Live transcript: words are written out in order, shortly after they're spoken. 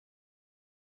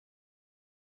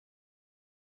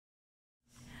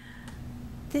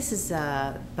This is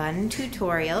a bun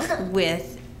tutorial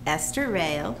with Esther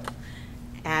Rail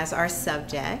as our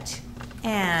subject,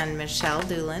 and Michelle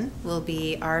Doolin will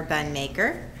be our bun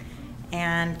maker.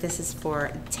 And this is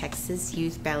for Texas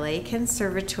Youth Ballet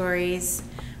Conservatory's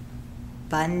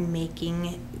bun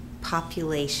making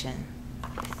population.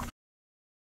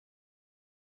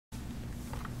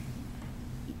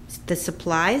 The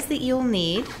supplies that you'll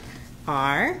need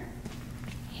are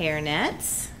hair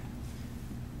nets,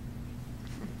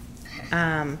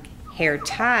 hair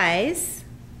ties,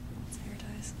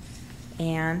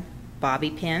 and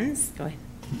bobby pins. Go ahead.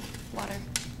 Water.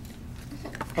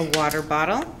 A water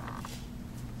bottle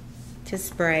to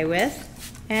spray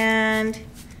with, and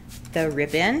the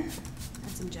ribbon.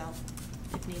 And some gel,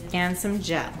 if needed. And some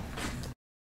gel.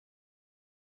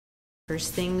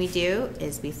 First thing we do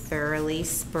is we thoroughly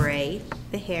spray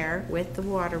the hair with the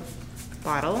water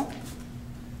bottle.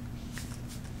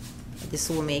 This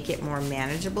will make it more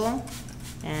manageable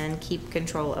and keep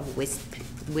control of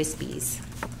wispies.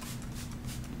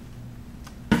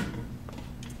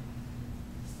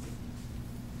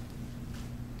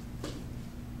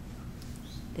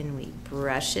 Then we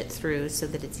brush it through so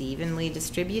that it's evenly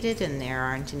distributed and there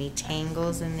aren't any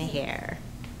tangles in the hair.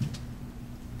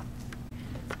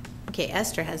 Okay,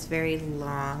 Esther has very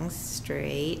long,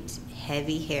 straight,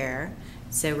 heavy hair,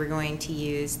 so we're going to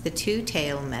use the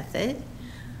two-tail method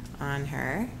on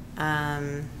her.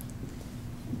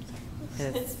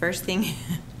 The first thing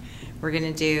we're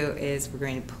going to do is we're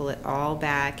going to pull it all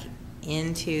back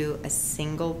into a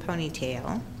single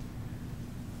ponytail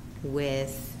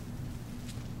with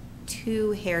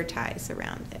two hair ties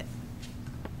around it.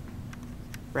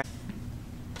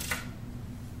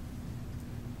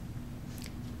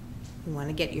 You want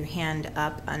to get your hand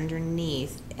up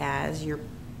underneath as you're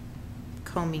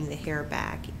combing the hair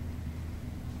back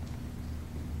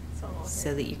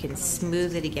so that you can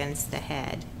smooth it against the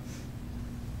head.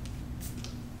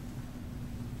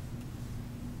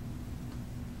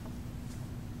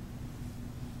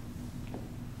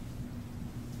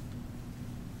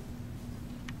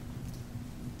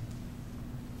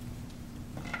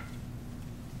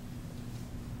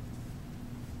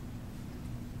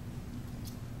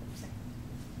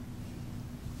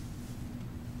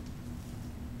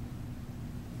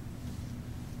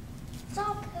 It's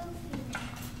all poofy.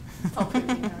 It's all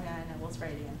poofy now, yeah, I know. We'll spray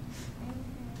it again.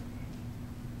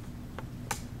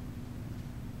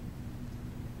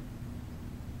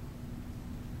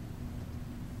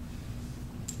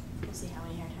 We'll see how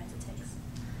many hair ties it takes.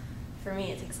 For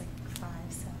me, it takes like 5,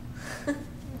 so.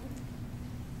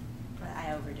 But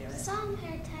I overdo it. Some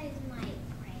hair ties might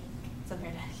break. Some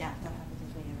hair ties, yeah, that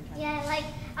happens with me every time. Yeah, like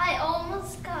I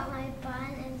almost got my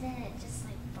bun and then it just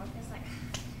like broke. It's like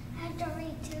I have to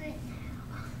redo it now.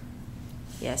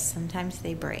 Yes, sometimes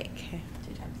they break.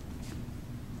 2 times.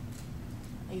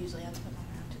 I usually have to put mine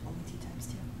around only 2 times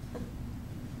too.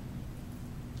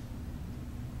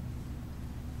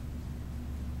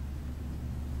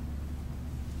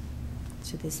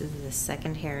 So this is the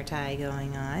second hair tie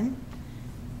going on.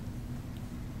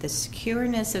 The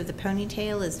secureness of the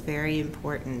ponytail is very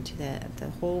important.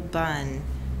 The whole bun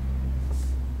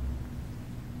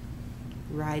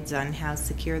rides on how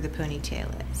secure the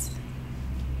ponytail is.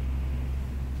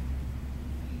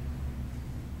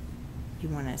 You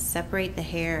want to separate the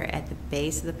hair at the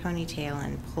base of the ponytail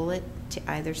and pull it to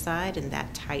either side, and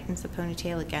that tightens the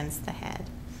ponytail against the head.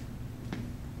 I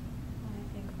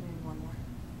think maybe one more.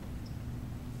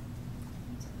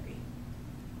 It's a 3.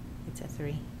 It's a 3.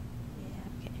 Yeah.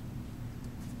 Okay.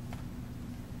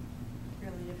 It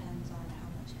really depends on how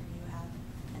much hair you have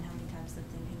and how many times the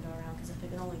thing can go around. Because if it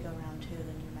can only go around 2,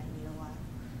 then you might need a lot,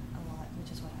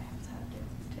 which is what I have to do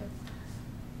too.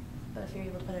 But if you're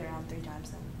able to put it around 3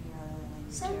 times, then you really only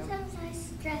need 2. Sometimes I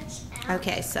stretch out.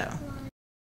 Okay, so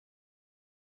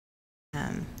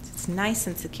it's nice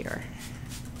and secure.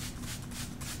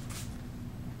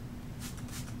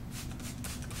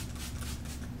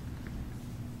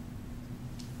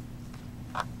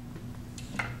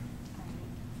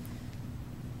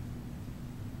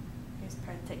 Here's the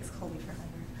part that takes Colby forever.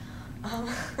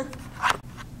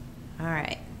 All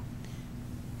right.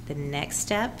 The next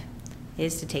step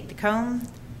is to take the comb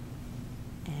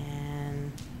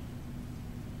and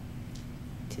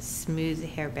to smooth the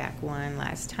hair back one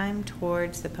last time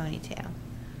towards the ponytail.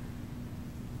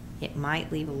 It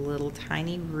might leave a little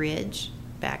tiny ridge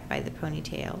back by the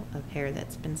ponytail of hair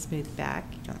that's been smoothed back.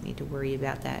 You don't need to worry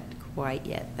about that quite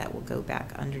yet. That will go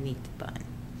back underneath the bun.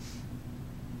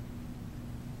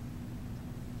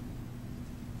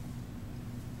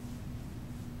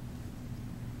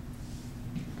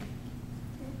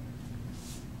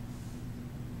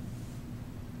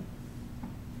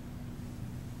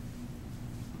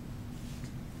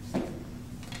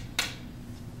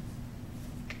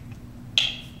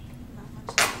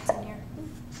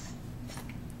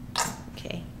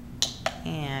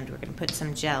 And we're going to put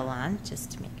some gel on just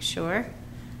to make sure.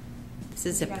 This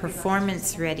is a You got your bun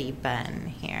performance-ready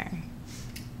bun here.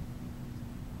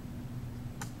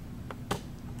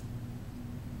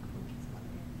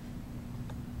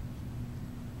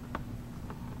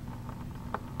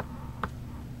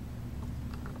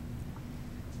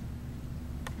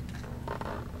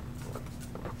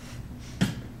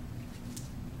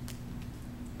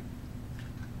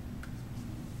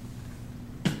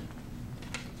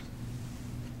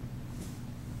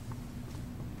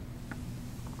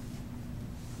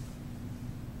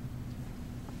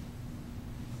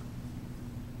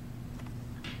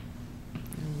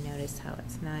 Notice how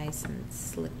it's nice and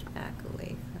slipped back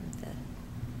away from the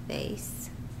base.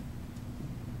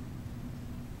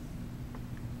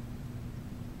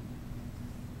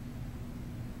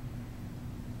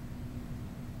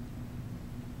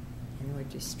 And we're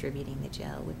distributing the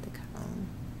gel with the comb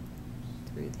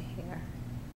through the hair.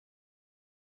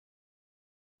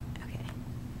 Okay.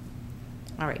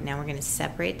 All right, now we're going to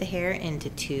separate the hair into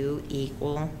 2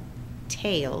 equal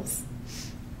tails.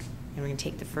 And we're going to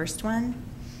take the first one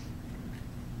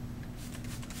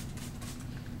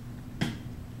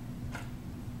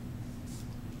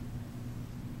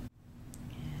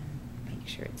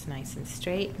sure it's nice and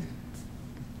straight.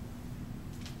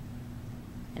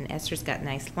 And Esther's got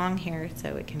nice long hair,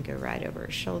 so it can go right over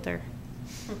her shoulder.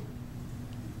 All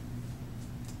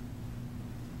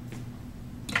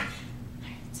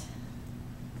right.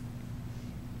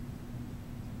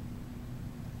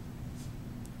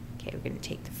 Okay, we're going to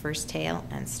take the first tail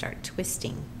and start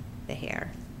twisting the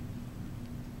hair.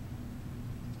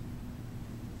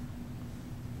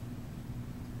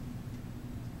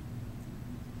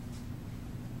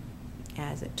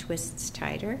 As it twists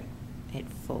tighter, it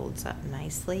folds up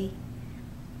nicely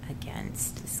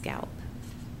against the scalp.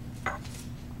 And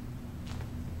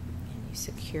you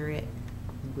secure it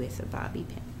with a bobby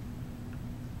pin.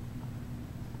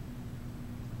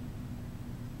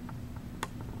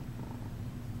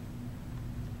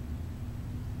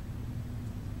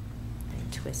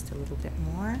 Then twist a little bit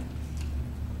more.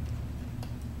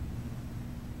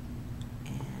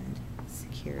 And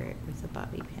secure it with a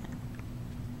bobby pin.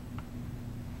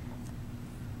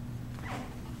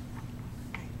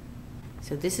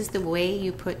 So this is the way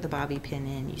you put the bobby pin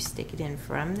in. You stick it in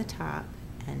from the top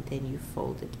and then you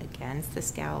fold it against the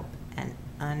scalp and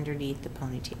underneath the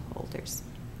ponytail holders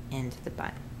into the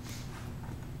bun.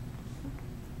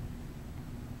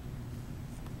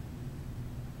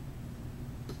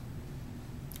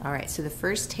 All right, so the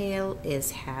first tail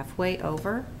is halfway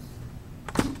over.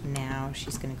 Now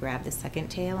she's going to grab the second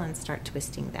tail and start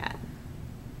twisting that.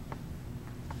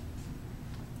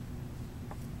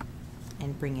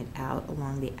 And bring it out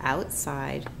along the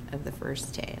outside of the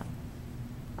first tail.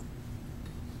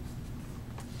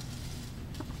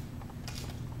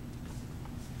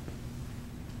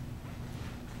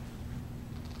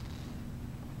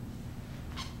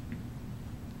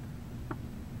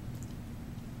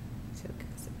 So it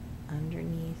goes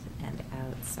underneath and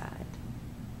outside.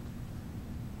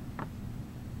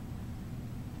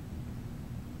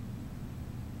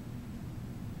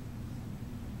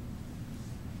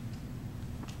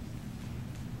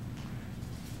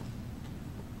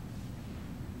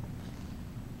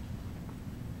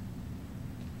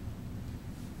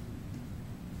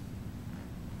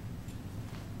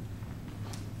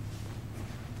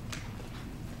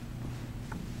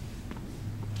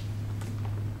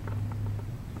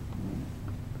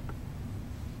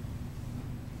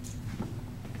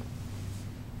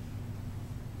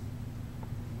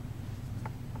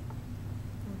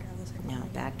 Now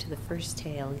back to the first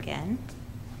tail again,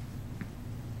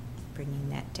 bringing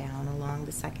that down along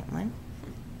the second one.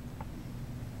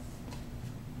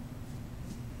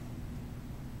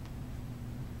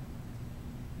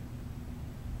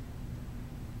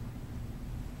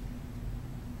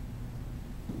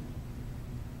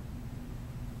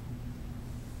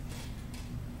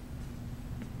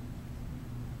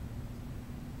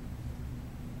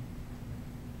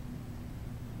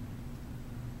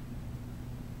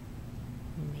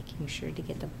 Making sure to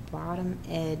get the bottom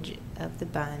edge of the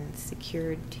bun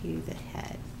secured to the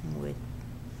head with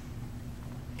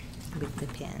the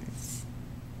pins.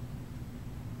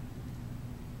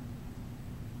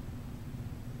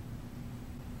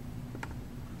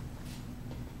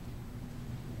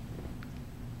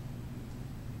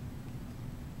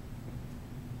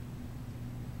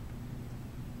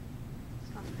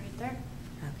 Stop right there.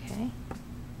 Okay.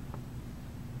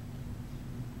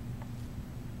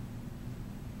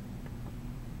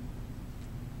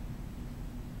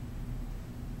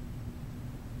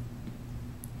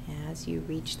 As you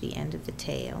reach the end of the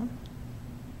tail,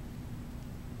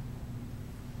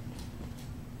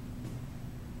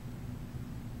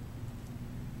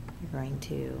 going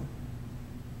to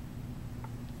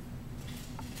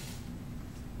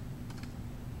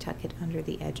tuck it under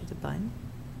the edge of the bun.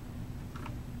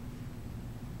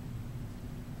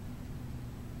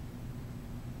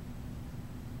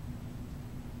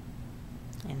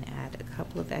 And add a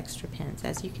couple of extra pins.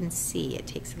 As you can see, it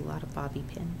takes a lot of bobby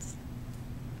pins.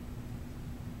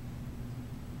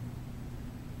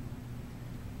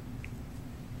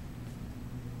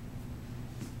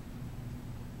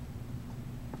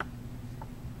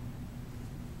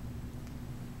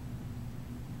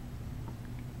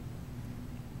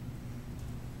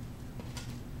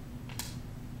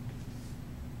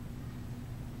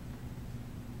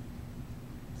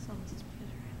 Someone's just put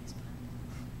her in this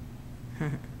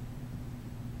bun.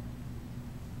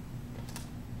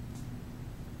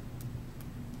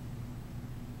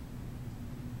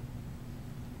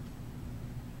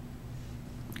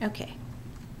 Okay.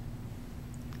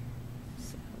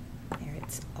 So there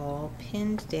it's all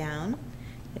pinned down.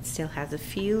 It still has a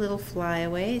few little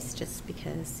flyaways just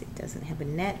because it doesn't have a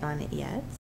net on it yet.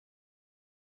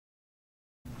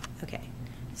 Okay,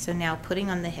 so now putting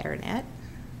on the hairnet,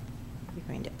 you're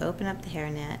going to open up the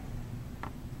hairnet.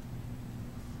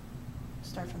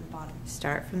 Start from the bottom.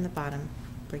 Start from the bottom,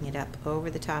 bring it up over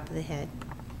the top of the head,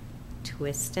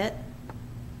 twist it,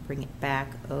 bring it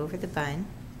back over the bun,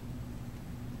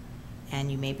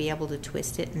 and you may be able to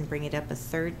twist it and bring it up a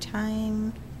third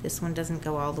time. This one doesn't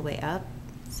go all the way up,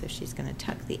 so she's going to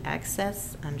tuck the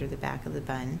excess under the back of the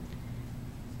bun,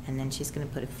 and then she's going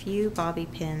to put a few bobby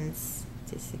pins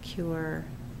to secure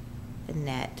the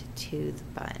net to the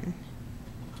bun.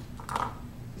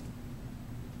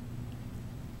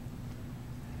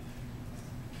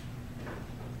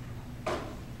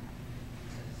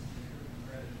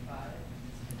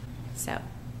 So,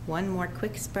 one more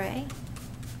quick spray.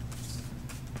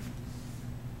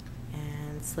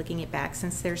 And slicking it back.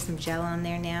 Since there's some gel on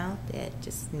there now, it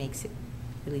just makes it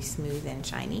really smooth and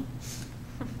shiny.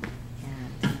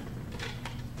 And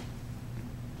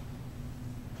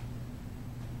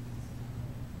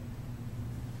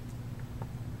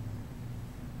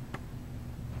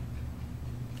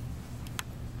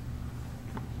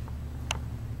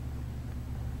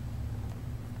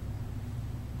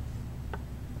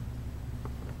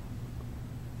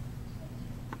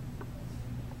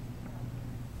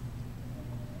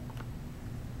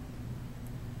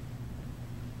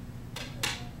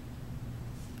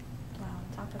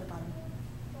Top or the bottom?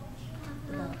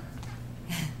 The bow.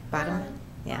 bottom?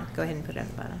 Yeah, go ahead and put it on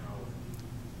the bottom.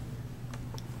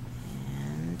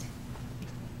 And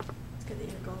It's good that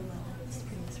you're gold level. It's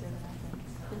pretty through it, I think.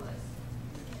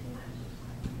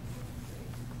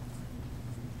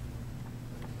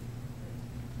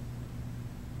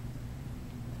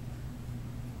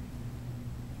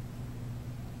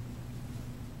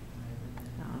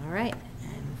 all right,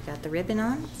 and we've got the ribbon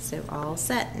on, so all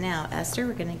set. Now, Esther,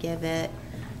 we're going to give it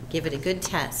a good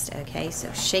test, okay?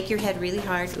 So shake your head really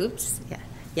hard. Oops,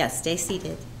 yeah, stay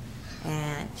seated.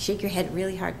 And shake your head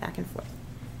really hard back and forth.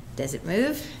 Does it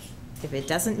move? If it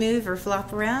doesn't move or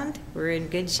flop around, we're in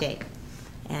good shape.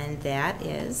 And that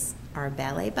is our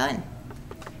ballet bun.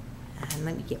 And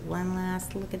let me get one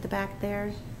last look at the back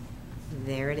there.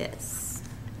 There it is.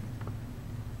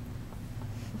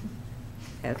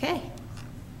 Okay.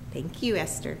 Thank you,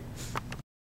 Esther.